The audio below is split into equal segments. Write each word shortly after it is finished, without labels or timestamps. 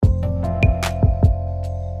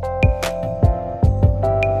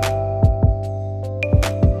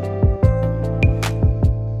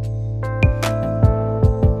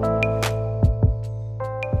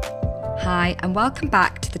and welcome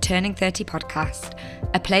back to the Turning 30 podcast,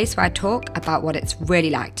 a place where I talk about what it's really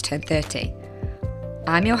like to turn 30.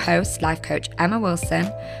 I'm your host, life coach Emma Wilson,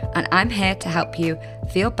 and I'm here to help you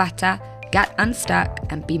feel better, get unstuck,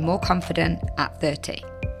 and be more confident at 30.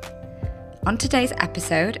 On today's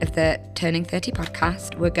episode of the Turning 30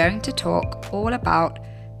 podcast, we're going to talk all about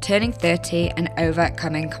turning 30 and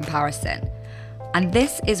overcoming comparison. And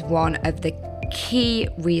this is one of the key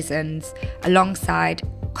reasons, alongside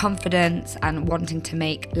confidence and wanting to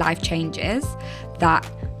make life changes, that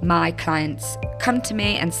my clients come to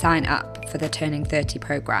me and sign up for the Turning 30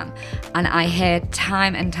 program. And I hear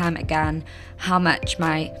time and time again how much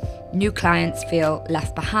my new clients feel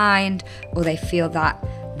left behind, or they feel that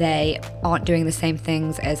they aren't doing the same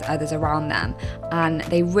things as others around them. And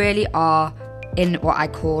they really are in what I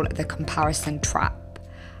call the comparison trap.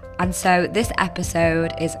 And so this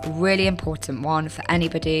episode is a really important one for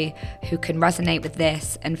anybody who can resonate with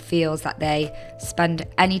this and feels that they spend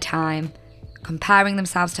any time comparing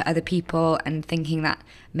themselves to other people and thinking that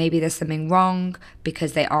maybe there's something wrong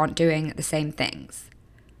because they aren't doing the same things.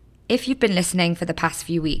 If you've been listening for the past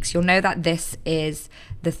few weeks, you'll know that this is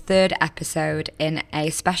the third episode in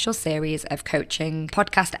a special series of coaching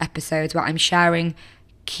podcast episodes where I'm sharing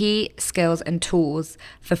key skills and tools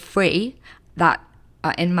for free that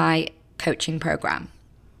are in my coaching program.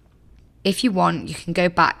 If you want, you can go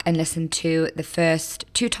back and listen to the first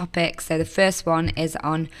two topics. So the first one is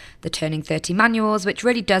on the Turning 30 manuals, which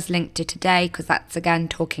really does link to today, because that's again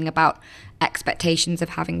talking about expectations of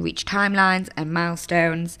having reached timelines and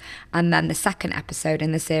milestones. And then the second episode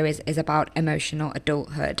in the series is about emotional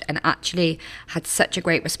adulthood, and actually had such a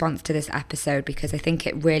great response to this episode because I think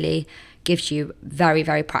it really gives you very,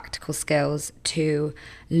 very practical skills to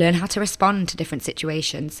learn how to respond to different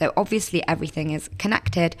situations. So obviously everything is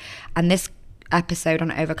connected, and this episode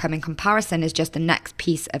on overcoming comparison is just the next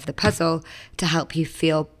piece of the puzzle to help you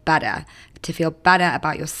feel better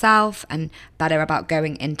about yourself and better about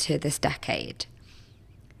going into this decade.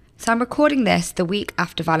 So I'm recording this the week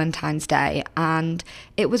after Valentine's Day, and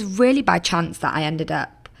it was really by chance that I ended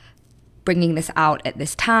up bringing this out at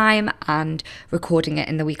this time and recording it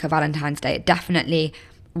in the week of Valentine's Day. It definitely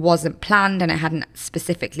wasn't planned, and I hadn't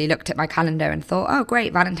specifically looked at my calendar and thought, oh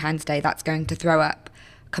great, Valentine's Day, that's going to throw up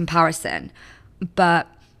comparison. But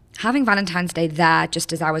having Valentine's Day there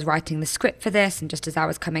just as I was writing the script for this and just as I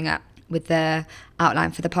was coming up with the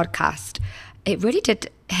outline for the podcast, it really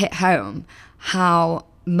did hit home how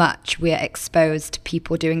much we are exposed to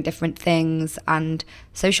people doing different things, and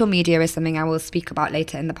social media is something I will speak about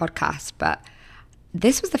later in the podcast. But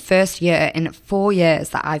this was the first year in 4 years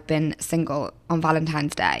that I've been single on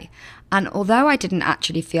Valentine's Day, and although I didn't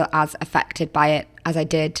actually feel as affected by it as I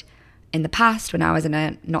did in the past when I was in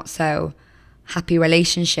a not so happy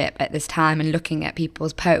relationship at this time and looking at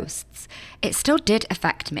people's posts, it still did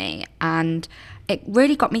affect me, and it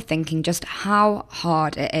really got me thinking just how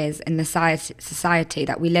hard it is in the society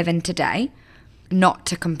that we live in today not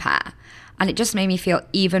to compare. And it just made me feel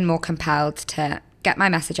even more compelled to get my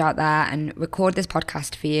message out there and record this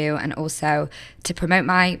podcast for you, and also to promote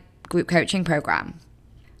my group coaching program.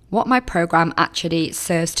 What my program actually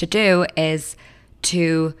serves to do is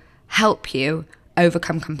to help you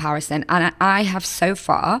overcome comparison. And I have so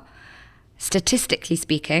far, statistically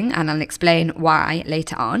speaking, and I'll explain why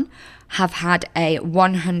later on, have had a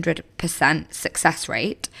 100% success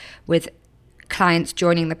rate with clients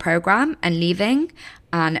joining the program and leaving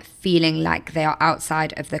and feeling like they are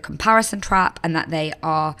outside of the comparison trap and that they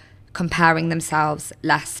are comparing themselves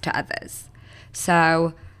less to others.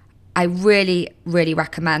 So I really, really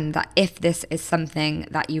recommend that if this is something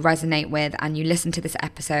that you resonate with and you listen to this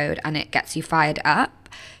episode and it gets you fired up,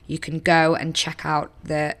 you can go and check out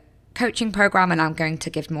the coaching program, and I'm going to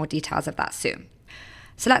give more details of that soon.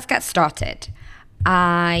 So let's get started.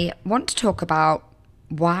 I want to talk about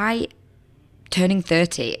why turning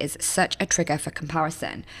 30 is such a trigger for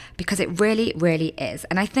comparison, because it really, really is.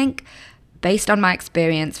 And I think based on my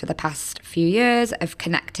experience for the past few years of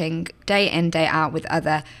connecting day in, day out with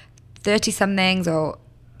other 30-somethings or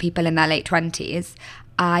people in their late 20s,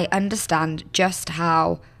 I understand just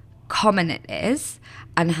how common it is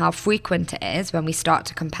and how frequent it is when we start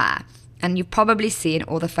to compare. And you've probably seen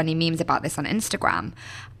all the funny memes about this on Instagram.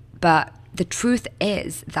 But the truth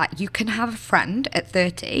is that you can have a friend at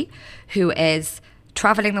 30 who is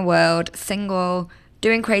traveling the world, single,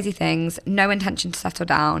 doing crazy things, no intention to settle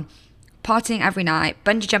down, partying every night,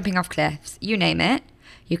 bungee jumping off cliffs, you name it.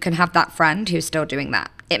 You can have that friend who's still doing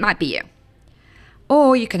that. It might be you.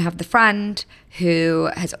 Or you can have the friend who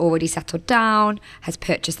has already settled down, has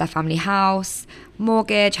purchased their family house,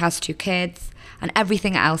 mortgage, has 2 kids, and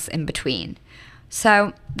everything else in between.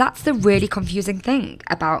 So that's the really confusing thing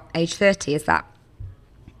about age 30, is that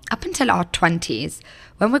up until our 20s,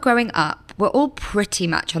 when we're growing up, we're all pretty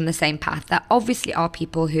much on the same path. There obviously are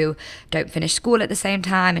people who don't finish school at the same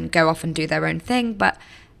time and go off and do their own thing. But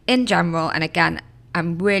in general, and again,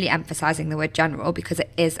 I'm really emphasizing the word general because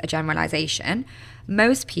it is a generalization,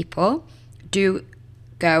 most people do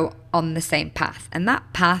go on the same path. And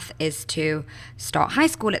that path is to start high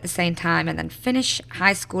school at the same time and then finish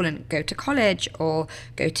high school and go to college or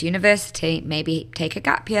go to university, maybe take a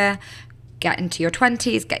gap year, get into your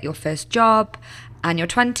 20s, get your first job. And your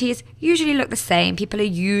 20s usually look the same. People are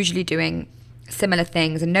usually doing similar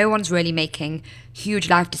things and no one's really making huge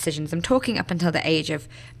life decisions. I'm talking up until the age of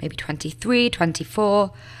maybe 23,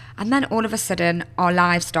 24. And then all of a sudden, our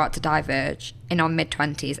lives start to diverge in our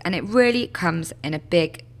mid-20s. And it really comes in a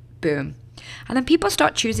big boom. And then people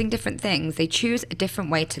start choosing different things. They choose a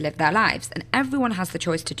different way to live their lives. And everyone has the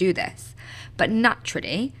choice to do this. But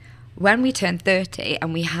naturally, when we turn 30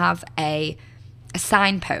 and we have a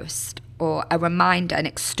signpost or a reminder, an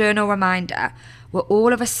external reminder, we'll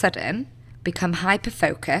all of a sudden become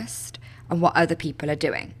hyper-focused on what other people are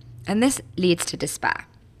doing. And this leads to despair.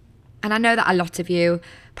 And I know that a lot of you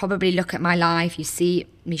probably look at my life, you see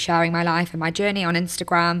me sharing my life and my journey on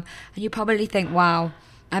Instagram, and you probably think, wow,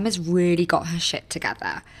 Emma's really got her shit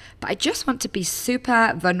together. But I just want to be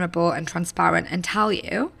super vulnerable and transparent and tell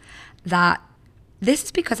you that this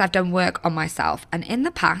is because I've done work on myself. And in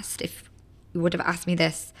the past, if you would have asked me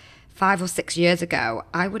this 5 or 6 years ago,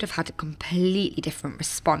 I would have had a completely different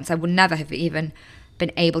response. I would never have even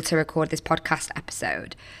been able to record this podcast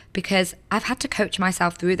episode because I've had to coach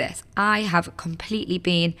myself through this. I have completely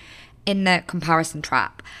been in the comparison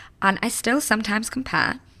trap and I still sometimes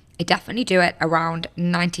compare. I definitely do it around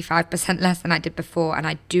 95% less than I did before, and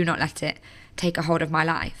I do not let it take a hold of my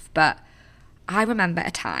life. But I remember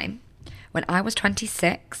a time when I was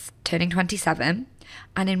 26, turning 27,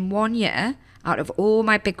 and in 1 year, out of all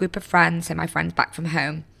my big group of friends and my friends back from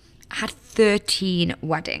home, I had 13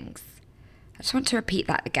 weddings. I just want to repeat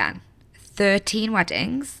that again. 13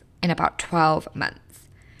 weddings in about 12 months.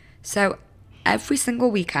 So every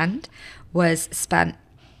single weekend was spent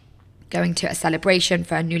going to a celebration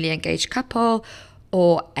for a newly engaged couple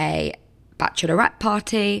or a bachelorette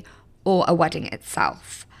party or a wedding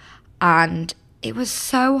itself. And it was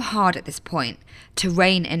so hard at this point to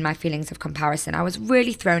rein in my feelings of comparison. I was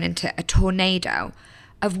really thrown into a tornado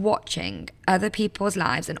of watching other people's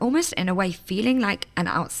lives and almost in a way feeling like an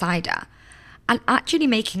outsider and actually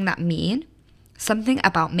making that mean something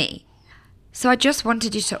about me. So I just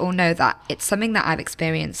wanted you to all know that it's something that I've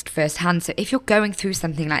experienced firsthand. So if you're going through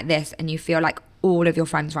something like this and you feel like all of your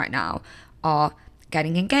friends right now are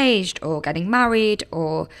getting engaged or getting married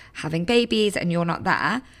or having babies and you're not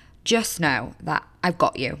there, just know that I've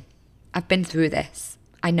got you. I've been through this.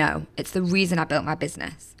 I know. It's the reason I built my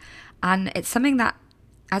business. And it's something that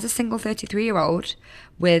as a single 33-year-old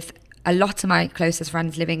with a lot of my closest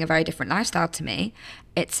friends living a very different lifestyle to me,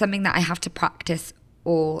 it's something that I have to practice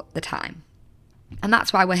all the time. And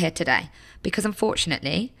that's why we're here today. Because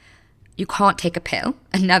unfortunately, you can't take a pill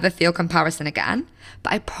and never feel comparison again.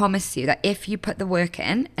 But I promise you that if you put the work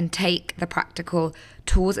in and take the practical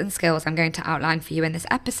tools and skills I'm going to outline for you in this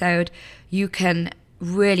episode, you can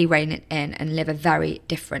really rein it in and live a very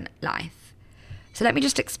different life. So let me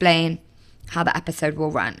just explain how the episode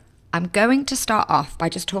will run. I'm going to start off by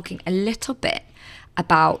just talking a little bit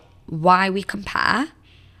about why we compare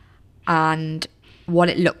and what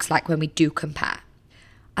it looks like when we do compare.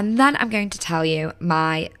 And then I'm going to tell you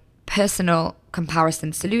my personal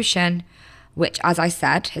comparison solution, which, as I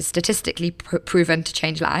said, has statistically proven to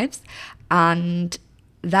change lives. And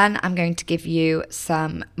then I'm going to give you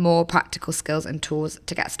some more practical skills and tools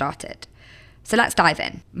to get started. So let's dive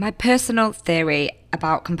in. My personal theory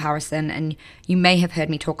about comparison, and you may have heard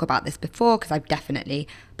me talk about this before because I've definitely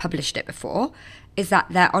published it before, is that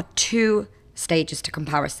there are 2 stages to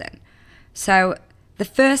comparison. So the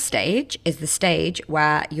first stage is the stage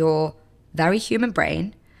where your very human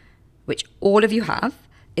brain, which all of you have,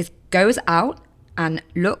 goes out and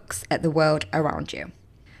looks at the world around you.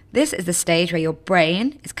 This is the stage where your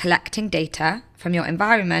brain is collecting data from your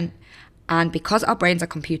environment, and because our brains are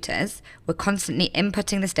computers, we're constantly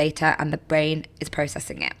inputting this data and the brain is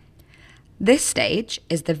processing it. This stage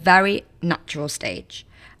is the very natural stage,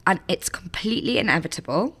 and it's completely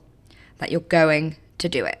inevitable that you're going to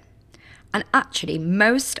do it. And actually,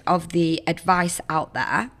 most of the advice out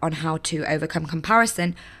there on how to overcome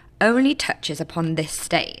comparison only touches upon this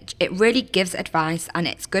stage. It really gives advice, and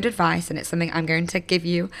it's good advice, and it's something I'm going to give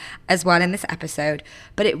you as well in this episode,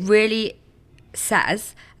 but it really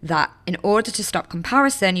says that in order to stop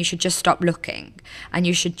comparison, you should just stop looking, and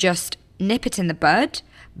you should just nip it in the bud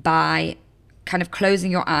by kind of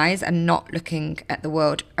closing your eyes and not looking at the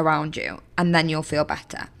world around you, and then you'll feel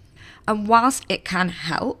better. And whilst it can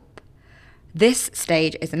help, this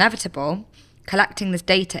stage is inevitable, collecting this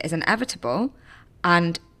data is inevitable,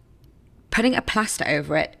 and putting a plaster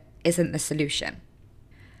over it isn't the solution.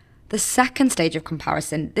 The second stage of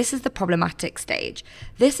comparison, this is the problematic stage.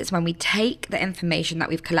 This is when we take the information that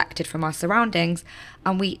we've collected from our surroundings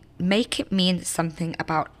and we make it mean something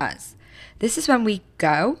about us. This is when we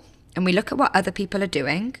go and we look at what other people are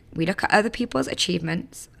doing. We look at other people's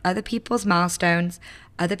achievements, other people's milestones,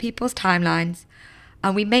 other people's timelines,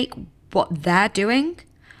 and we make what they're doing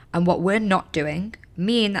and what we're not doing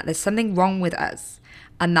mean that there's something wrong with us.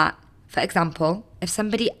 And that, for example, if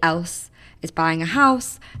somebody else is buying a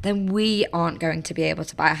house, then we aren't going to be able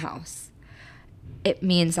to buy a house. It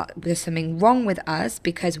means that there's something wrong with us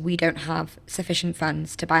because we don't have sufficient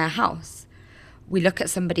funds to buy a house. We look at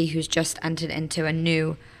somebody who's just entered into a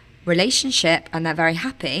new relationship and they're very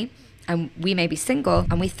happy, and we may be single,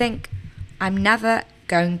 and we think, I'm never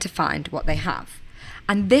going to find what they have.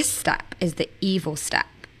 And this step is the evil step,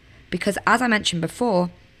 because as I mentioned before,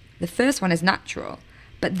 the first one is natural,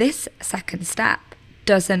 but this second step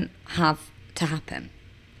doesn't have to happen.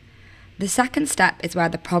 The second step is where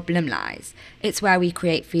the problem lies. It's where we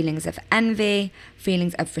create feelings of envy,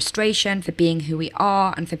 feelings of frustration for being who we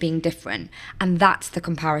are and for being different. And that's the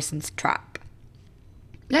comparisons trap.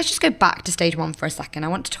 Let's just go back to stage 1 for a second. I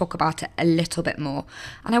want to talk about it a little bit more.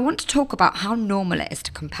 And I want to talk about how normal it is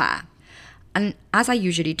to compare. And as I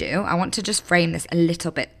usually do, I want to just frame this a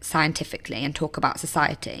little bit scientifically and talk about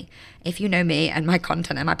society. If you know me and my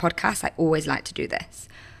content and my podcast, I always like to do this.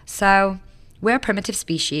 So we're a primitive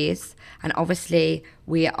species, and obviously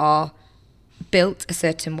we are built a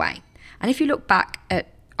certain way. And if you look back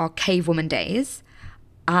at our cavewoman days,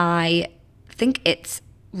 I think it's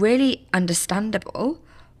really understandable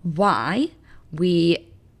why we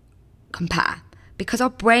compare. Because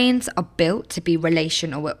our brains are built to be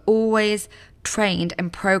relational. We're always trained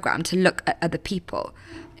and programmed to look at other people.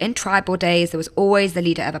 In tribal days, there was always the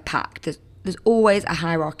leader of a pack. There's always a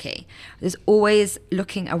hierarchy. There's always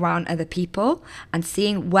looking around other people and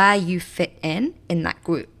seeing where you fit in that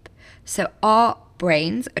group. So our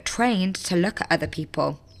brains are trained to look at other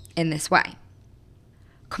people in this way.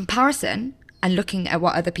 Comparison and looking at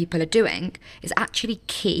what other people are doing is actually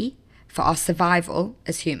key for our survival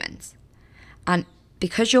as humans. And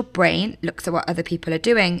because your brain looks at what other people are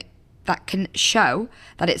doing, that can show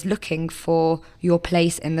that it's looking for your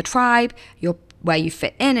place in the tribe, where you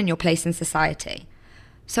fit in, and your place in society.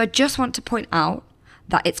 So I just want to point out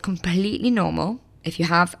that it's completely normal if you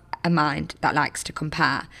have a mind that likes to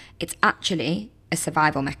compare. It's actually a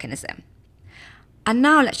survival mechanism. And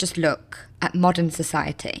now let's just look at modern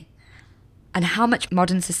society and how much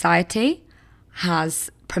modern society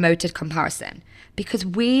has promoted comparison, because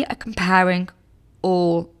we are comparing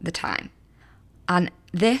all the time. And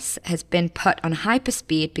this has been put on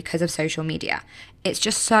hyperspeed because of social media. It's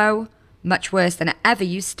just so much worse than it ever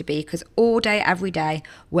used to be, because all day, every day,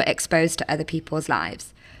 we're exposed to other people's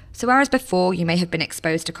lives. So whereas before you may have been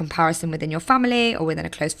exposed to comparison within your family or within a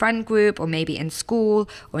close friend group or maybe in school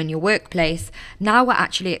or in your workplace, now we're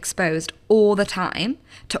actually exposed all the time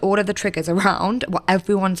to all of the triggers around what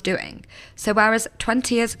everyone's doing. So whereas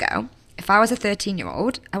 20 years ago, if I was a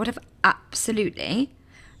 13-year-old, I would have absolutely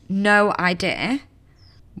no idea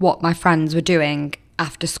what my friends were doing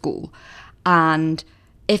after school. And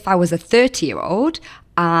if I was a 30-year-old,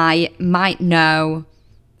 I might know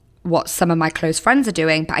what some of my close friends are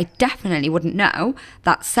doing, but I definitely wouldn't know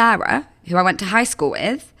that Sarah, who I went to high school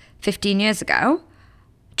with 15 years ago,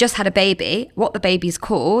 just had a baby, what the baby's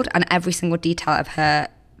called, and every single detail of her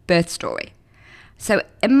birth story. So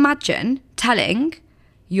imagine telling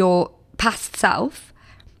your past self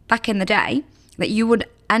back in the day that you would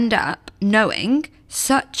end up knowing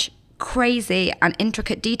such crazy and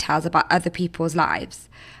intricate details about other people's lives.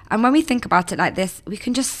 And when we think about it like this, we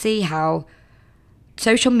can just see how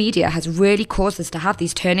social media has really caused us to have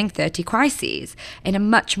these turning 30 crises in a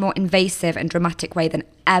much more invasive and dramatic way than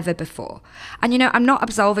ever before. And, I'm not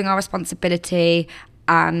absolving our responsibility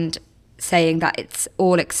and saying that it's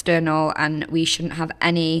all external and we shouldn't have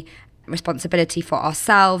any responsibility for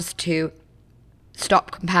ourselves to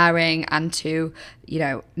stop comparing and to,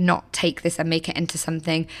 not take this and make it into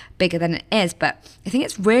something bigger than it is. But I think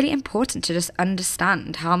it's really important to just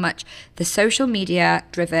understand how much the social media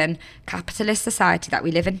driven capitalist society that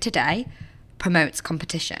we live in today promotes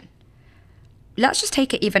competition. Let's just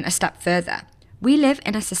take it even a step further. We live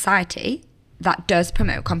in a society that does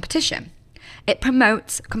promote competition. It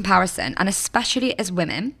promotes comparison, and especially as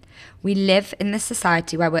women, we live in this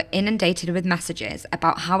society where we're inundated with messages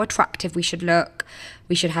about how attractive we should look.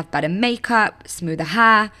 We should have better makeup, smoother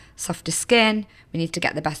hair, softer skin. We need to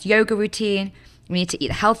get the best yoga routine. We need to eat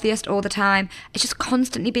the healthiest all the time. It's just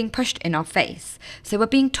constantly being pushed in our face. So we're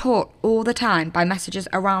being taught all the time by messages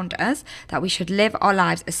around us that we should live our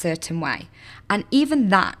lives a certain way. And even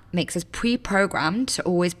that makes us pre-programmed to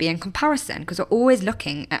always be in comparison, because we're always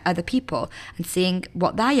looking at other people and seeing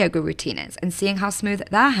what their yoga routine is and seeing how smooth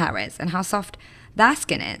their hair is and how soft their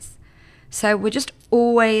skin is. So we're just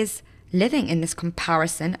always living in this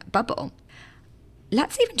comparison bubble.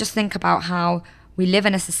 Let's even just think about how we live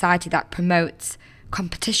in a society that promotes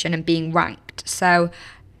competition and being ranked. So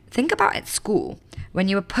think about at school, when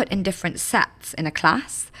you were put in different sets in a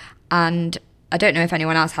class, and I don't know if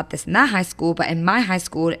anyone else had this in their high school, but in my high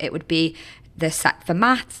school, it would be the set for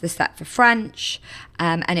maths, the set for French,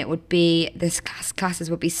 and it would be, this classes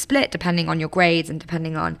would be split depending on your grades and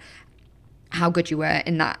depending on how good you were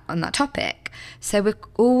in that on that topic. So we're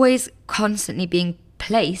always constantly being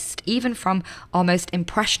placed, even from our most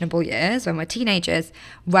impressionable years when we're teenagers,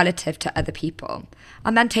 relative to other people.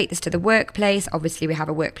 And then take this to the workplace. Obviously, we have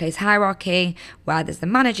a workplace hierarchy where there's the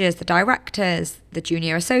managers, the directors, the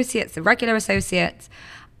junior associates, the regular associates.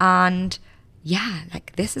 And yeah,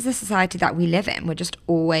 like, this is a society that we live in. We're just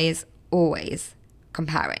always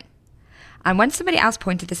comparing. And when somebody else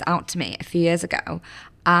pointed this out to me a few years ago,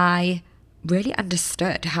 I really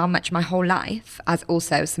understood how much my whole life, as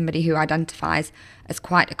also somebody who identifies as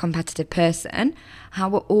quite a competitive person, how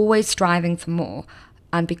we're always striving for more.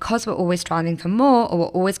 And because we're always striving for more, or we're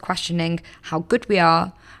always questioning how good we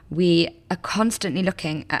are constantly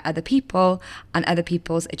looking at other people and other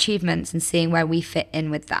people's achievements and seeing where we fit in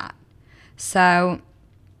with that. So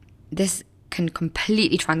this can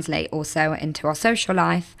completely translate also into our social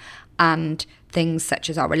life and things such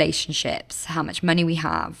as our relationships, how much money we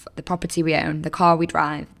have, the property we own, the car we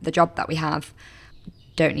drive, the job that we have.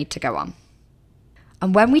 Don't need to go on.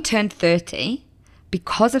 And when we turn 30,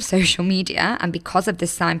 because of social media and because of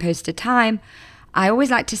this signposted time, I always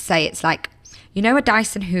like to say it's like, you know, a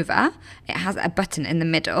Dyson Hoover, it has a button in the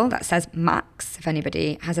middle that says max. If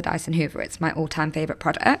anybody has a Dyson Hoover, it's my all-time favorite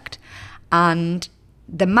product. And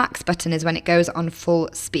the max button is when it goes on full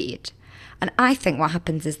speed. And I think what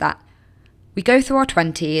happens is that we go through our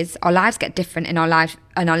 20s, our lives get different in our late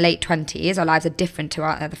 20s, our lives are different to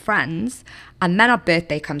our other friends, and then our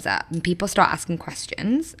birthday comes up and people start asking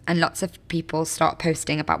questions and lots of people start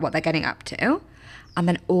posting about what they're getting up to. And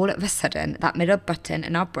then all of a sudden, that middle button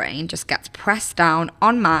in our brain just gets pressed down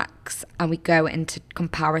on max and we go into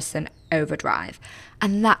comparison overdrive.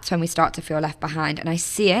 And that's when we start to feel left behind. And I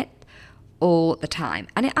see it all the time.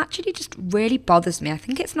 And it actually just really bothers me. I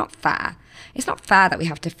think it's not fair. It's not fair that we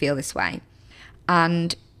have to feel this way.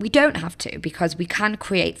 And we don't have to, because we can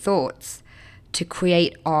create thoughts to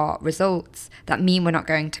create our results that mean we're not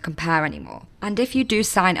going to compare anymore. And if you do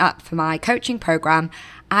sign up for my coaching program,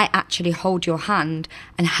 I actually hold your hand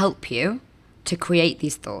and help you to create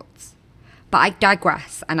these thoughts. But I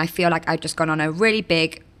digress, and I feel like I've just gone on a really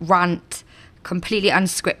big rant, completely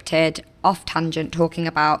unscripted, off tangent, talking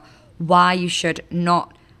about why you should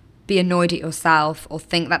not be annoyed at yourself or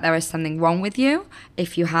think that there is something wrong with you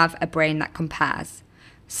if you have a brain that compares.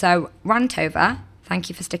 So, rant over. Thank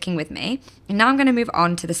you for sticking with me. And now I'm going to move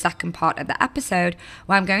on to the second part of the episode,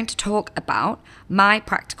 where I'm going to talk about my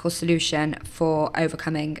practical solution for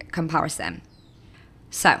overcoming comparison.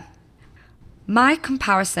 So, my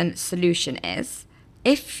comparison solution is,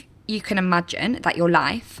 if you can imagine that your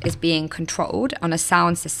life is being controlled on a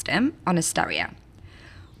sound system, on a stereo.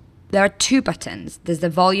 There are two buttons. There's the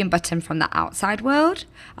volume button from the outside world,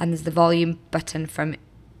 and there's the volume button from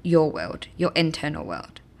your world, your internal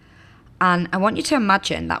world. And I want you to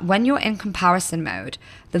imagine that when you're in comparison mode,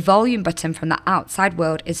 the volume button from the outside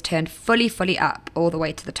world is turned fully up all the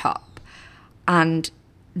way to the top. And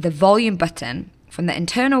the volume button from the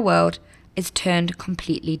internal world is turned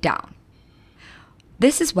completely down.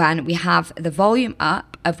 This is when we have the volume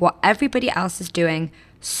up of what everybody else is doing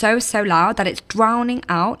so loud that it's drowning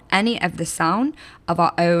out any of the sound of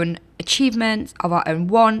our own achievements, of our own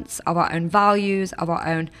wants, of our own values, of our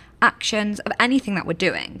own actions, of anything that we're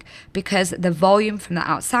doing, because the volume from the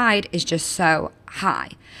outside is just so high.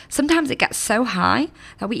 Sometimes it gets so high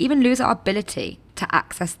that we even lose our ability to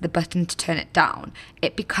access the button to turn it down.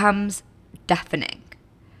 It becomes deafening.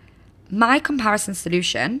 My comparison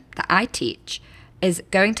solution that I teach is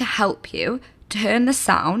going to help you turn the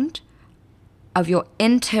sound of your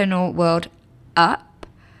internal world up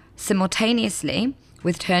simultaneously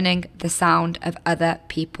with turning the sound of other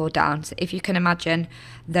people down. So if you can imagine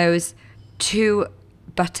those two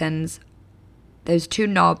buttons, those two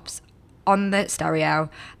knobs on the stereo.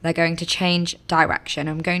 They're going to change direction.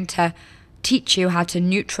 I'm going to teach you how to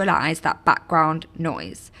neutralize that background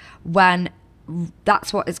noise, when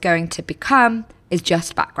that's what it's going to become, is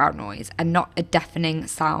just background noise and not a deafening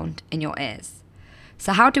sound in your ears.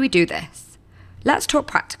 So how do we do this? Let's talk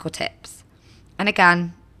practical tips. And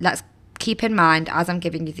again, let's keep in mind, as I'm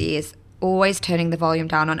giving you these, always turning the volume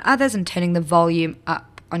down on others and turning the volume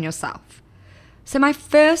up on yourself. So my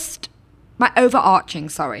overarching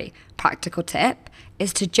practical tip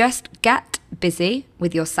is to just get busy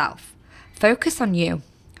with yourself. Focus on you.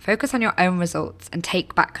 Focus on your own results and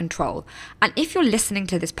take back control. And if you're listening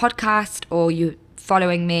to this podcast or you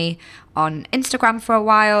following me on Instagram for a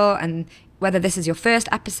while, and whether this is your first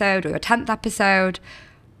episode or your 10th episode,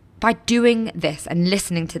 by doing this and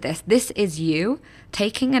listening to this, this is you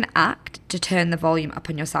taking an act to turn the volume up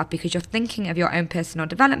on yourself, because you're thinking of your own personal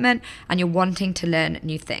development and you're wanting to learn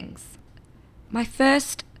new things. My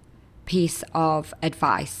first piece of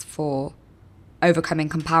advice for overcoming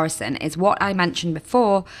comparison is what I mentioned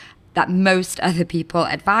before, that most other people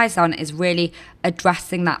advise on, is really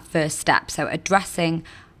addressing that first step. So addressing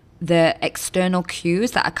the external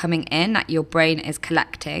cues that are coming in that your brain is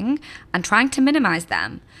collecting and trying to minimize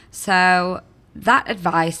them. So that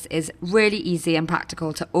advice is really easy and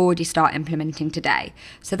practical to already start implementing today.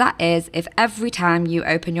 So that is, if every time you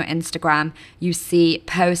open your Instagram, you see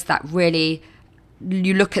posts that really,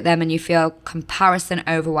 you look at them and you feel comparison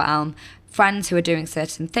overwhelm, friends who are doing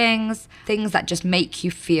certain things that just make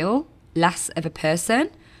you feel less of a person,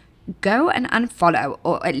 go and unfollow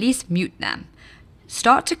or at least mute them.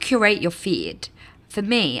 Start to curate your feed. For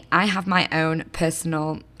me, I have my own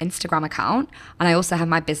personal Instagram account and I also have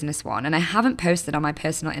my business one, and I haven't posted on my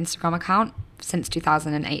personal Instagram account since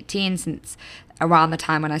 2018, since around the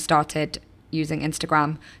time when I started using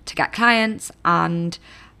Instagram to get clients. And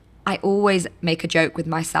I always make a joke with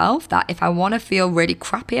myself that if I want to feel really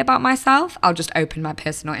crappy about myself, I'll just open my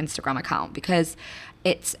personal Instagram account, because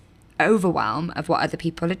it's overwhelm of what other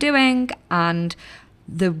people are doing. And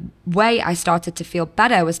the way I started to feel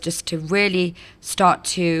better was just to really start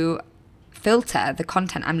to filter the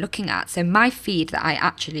content I'm looking at. So my feed that I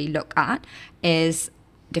actually look at is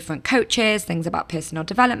different coaches, things about personal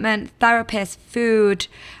development, therapists, food,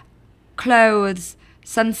 clothes,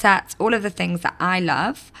 sunsets, all of the things that I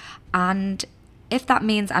love. And if that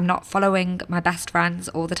means I'm not following my best friends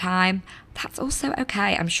all the time, that's also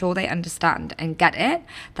okay. I'm sure they understand and get it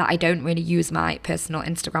that I don't really use my personal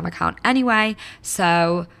Instagram account anyway.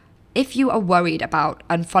 So if you are worried about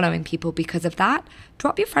unfollowing people because of that,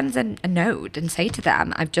 drop your friends a note and say to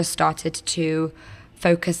them, I've just started to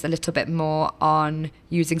focus a little bit more on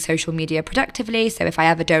using social media productively. So if I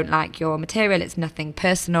ever don't like your material, it's nothing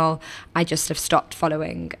personal. I just have stopped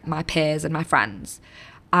following my peers and my friends.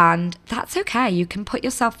 And that's okay. You can put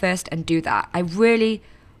yourself first and do that. I really,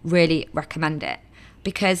 really recommend it,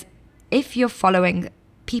 because if you're following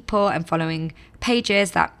people and following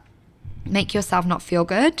pages that make yourself not feel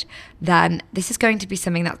good, then this is going to be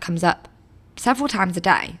something that comes up several times a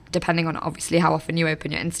day, depending on obviously how often you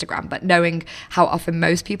open your Instagram. But knowing how often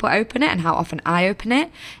most people open it and how often I open it,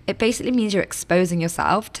 it basically means you're exposing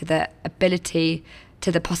yourself to the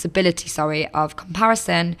possibility of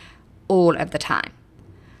comparison all of the time.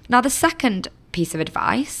 Now, the second piece of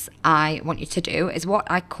advice I want you to do is what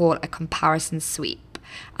I call a comparison sweep.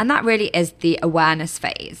 And that really is the awareness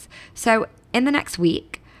phase. So in the next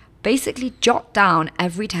week, basically jot down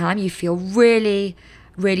every time you feel really,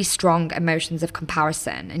 really strong emotions of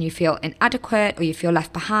comparison and you feel inadequate or you feel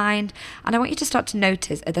left behind. And I want you to start to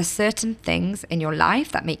notice, are there certain things in your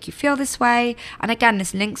life that make you feel this way? And again,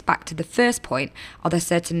 this links back to the first point. Are there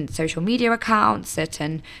certain social media accounts,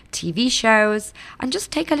 certain TV shows? And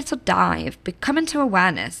just take a little dive, come into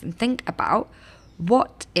awareness and think about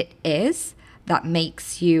what it is that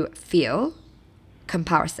makes you feel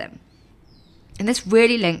comparison. And this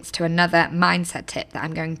really links to another mindset tip that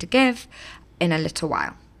I'm going to give in a little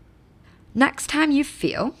while. Next time you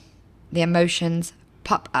feel the emotions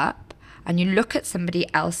pop up and you look at somebody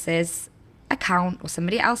else's account or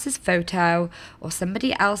somebody else's photo or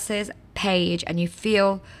somebody else's page and you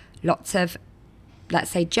feel lots of,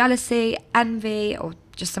 let's say, jealousy, envy, or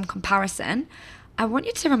just some comparison, I want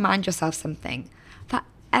you to remind yourself something, that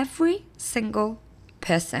every single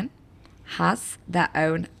person has their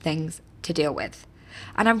own things to deal with.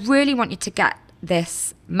 And I really want you to get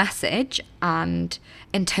this message and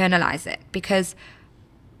internalize it, because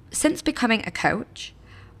since becoming a coach,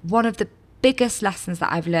 one of the biggest lessons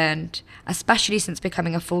that I've learned, especially since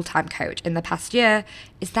becoming a full-time coach in the past year,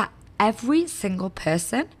 is that every single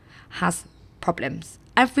person has problems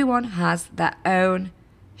Everyone has their own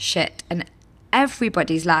shit, and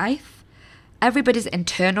everybody's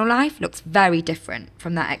internal life looks very different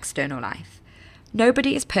from their external life.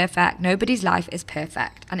 Nobody is perfect. Nobody's life is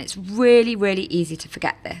perfect. And it's really, really easy to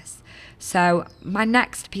forget this. So my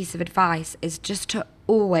next piece of advice is just to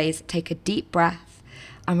always take a deep breath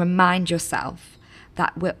and remind yourself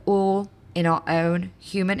that we're all in our own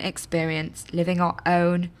human experience, living our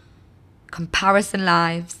own comparison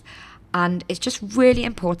lives. And it's just really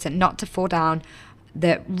important not to fall down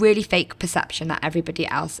the really fake perception that everybody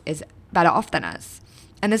else is better off than us.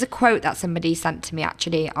 And there's a quote that somebody sent to me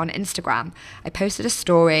actually on Instagram. I posted a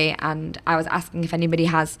story and I was asking if anybody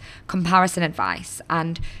has comparison advice.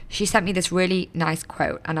 And she sent me this really nice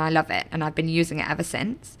quote and I love it. And I've been using it ever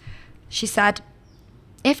since. She said,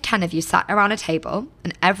 if 10 of you sat around a table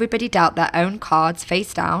and everybody dealt their own cards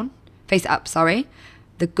face up,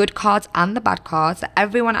 the good cards and the bad cards that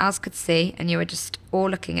everyone else could see, and you were just all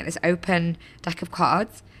looking at this open deck of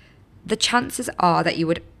cards, the chances are that you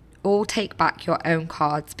would all take back your own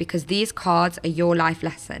cards, because these cards are your life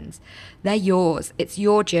lessons. They're yours. It's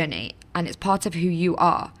your journey and it's part of who you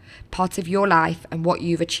are, part of your life and what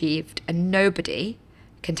you've achieved, and nobody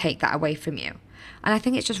can take that away from you. And I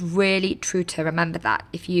think it's just really true to remember that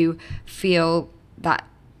if you feel that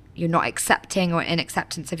you're not accepting or in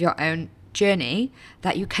acceptance of your own journey,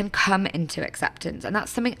 that you can come into acceptance. And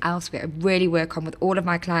that's something else we really work on with all of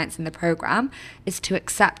my clients in the program, is to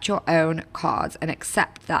accept your own cards and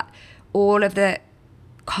accept that all of the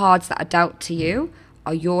cards that are dealt to you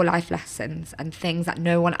are your life lessons and things that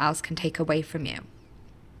no one else can take away from you.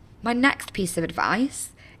 My next piece of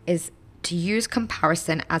advice is to use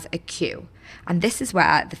comparison as a cue. And this is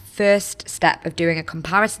where the first step of doing a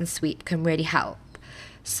comparison sweep can really help.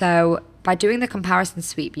 So by doing the comparison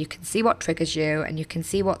sweep, you can see what triggers you and you can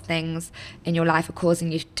see what things in your life are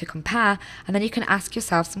causing you to compare. And then you can ask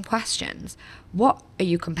yourself some questions. What are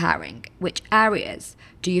you comparing? Which areas?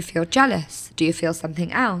 Do you feel jealous? Do you feel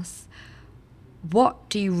something else? What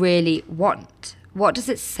do you really want? What does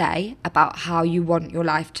it say about how you want your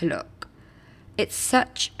life to look? It's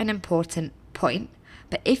such an important point.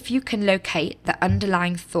 But if you can locate the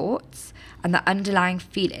underlying thoughts and the underlying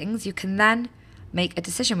feelings, you can then make a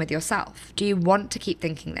decision with yourself. Do you want to keep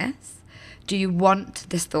thinking this? Do you want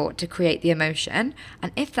this thought to create the emotion?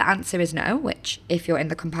 And if the answer is no, which if you're in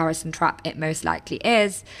the comparison trap, it most likely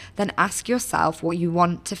is, then ask yourself what you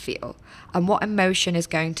want to feel and what emotion is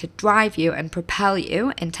going to drive you and propel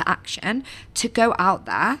you into action to go out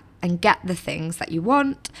there and get the things that you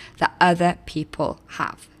want that other people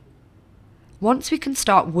have. Once we can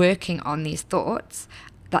start working on these thoughts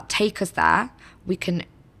that take us there, we can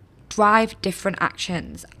drive different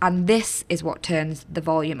actions, and this is what turns the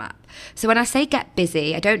volume up. So when I say get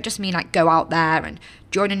busy, I don't just mean like go out there and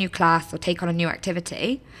join a new class or take on a new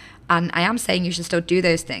activity. And I am saying you should still do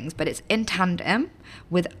those things, but it's in tandem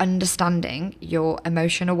with understanding your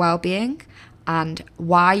emotional well-being and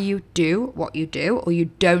why you do what you do or you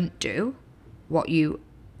don't do what you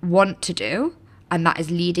want to do, and that is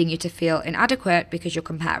leading you to feel inadequate because you're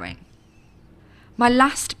comparing. My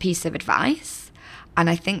last piece of advice, and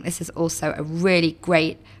I think this is also a really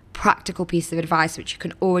great practical piece of advice which you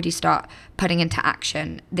can already start putting into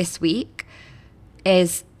action this week,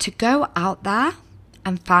 is to go out there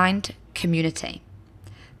and find community.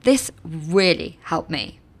 This really helped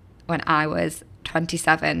me when I was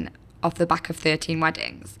 27 off the back of 13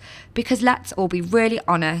 weddings. Because let's all be really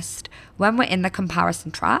honest, when we're in the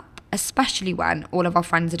comparison trap, especially when all of our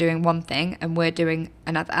friends are doing one thing and we're doing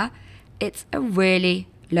another, it's a really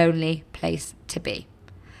lonely place to be.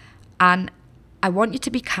 And I want you to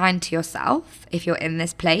be kind to yourself if you're in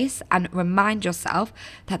this place, and remind yourself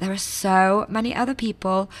that there are so many other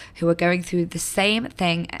people who are going through the same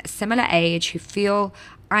thing at a similar age, who feel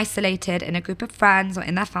isolated in a group of friends or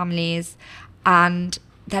in their families, and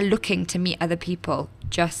they're looking to meet other people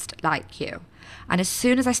just like you. And as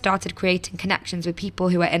soon as I started creating connections with people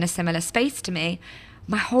who are in a similar space to me,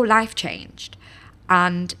 my whole life changed.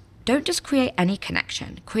 And don't just create any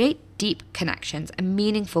connection, create deep connections and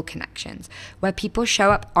meaningful connections where people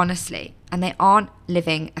show up honestly and they aren't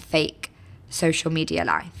living a fake social media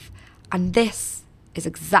life. And this is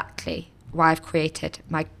exactly why I've created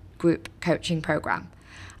my group coaching program.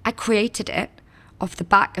 I created it off the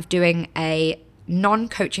back of doing a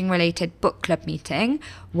non-coaching related book club meeting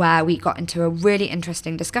where we got into a really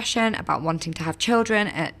interesting discussion about wanting to have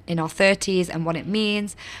children in our 30s and what it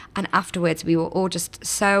means. And afterwards we were all just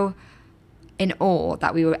so in awe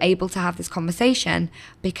that we were able to have this conversation,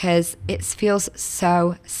 because it feels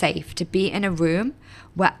so safe to be in a room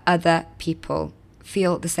where other people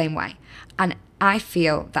feel the same way. And I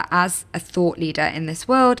feel that as a thought leader in this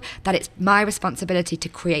world, that it's my responsibility to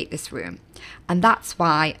create this room. And that's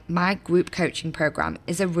why my group coaching program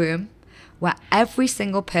is a room where every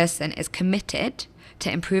single person is committed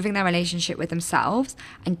to improving their relationship with themselves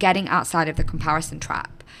and getting outside of the comparison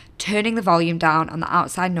trap, turning the volume down on the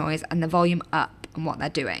outside noise and the volume up on what they're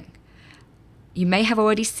doing. You may have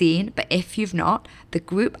already seen, but if you've not, the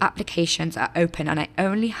group applications are open and I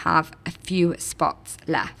only have a few spots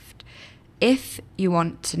left. If you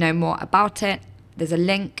want to know more about it, there's a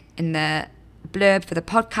link in the blurb for the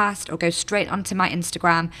podcast, or go straight onto my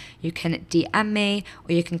Instagram. You can DM me,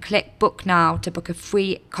 or you can click book now to book a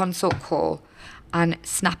free consult call and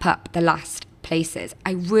snap up the last places.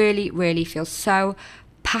 I really, really feel so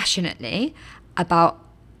passionately about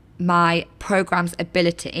my program's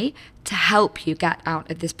ability to help you get out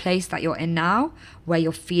of this place that you're in now, where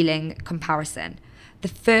you're feeling comparison. The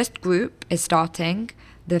first group is starting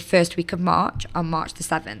the first week of March, on March the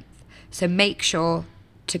 7th. So make sure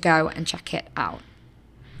to go and check it out.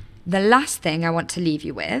 The last thing I want to leave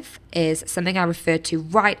you with is something I referred to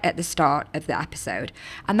right at the start of the episode.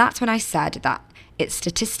 And that's when I said that it's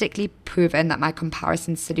statistically proven that my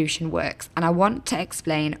comparison solution works. And I want to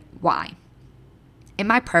explain why. In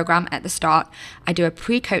my program at the start, I do a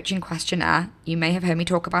pre-coaching questionnaire. You may have heard me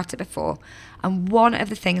talk about it before. And one of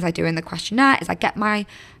the things I do in the questionnaire is I get my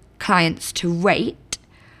clients to rate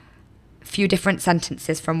a few different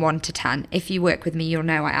sentences from 1 to 10. If you work with me, you'll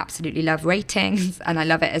know I absolutely love ratings, and I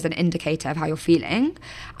love it as an indicator of how you're feeling.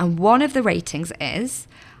 And one of the ratings is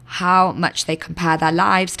how much they compare their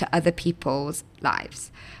lives to other people's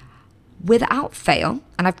lives. Without fail,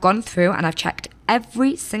 and I've gone through and I've checked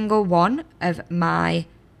every single one of my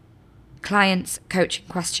clients' coaching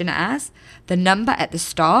questionnaires, the number at the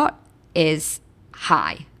start is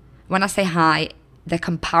high. When I say high, the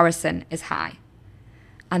comparison is high.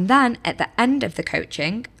 And then at the end of the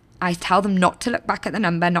coaching, I tell them not to look back at the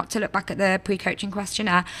number, not to look back at the pre-coaching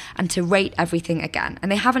questionnaire, and to rate everything again. And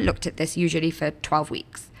they haven't looked at this usually for 12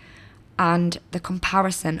 weeks. And the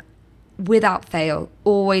comparison, without fail,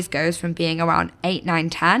 always goes from being around 8, 9,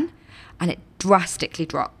 10, and it drastically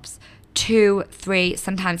drops. 2, 3,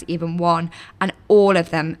 sometimes even 1. And all of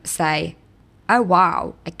them say, oh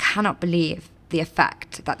wow, I cannot believe the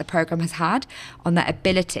effect that the program has had on their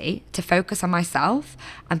ability to focus on myself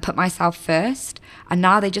and put myself first. And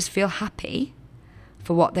now they just feel happy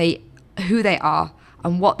for who they are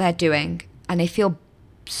and what they're doing. And they feel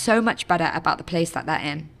so much better about the place that they're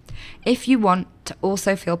in. If you want to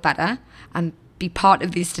also feel better and be part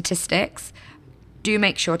of these statistics, do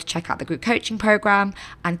make sure to check out the group coaching program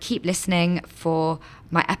and keep listening for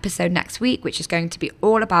my episode next week, which is going to be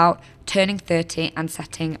all about turning 30 and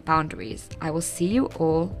setting boundaries. I will see you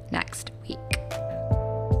all next week.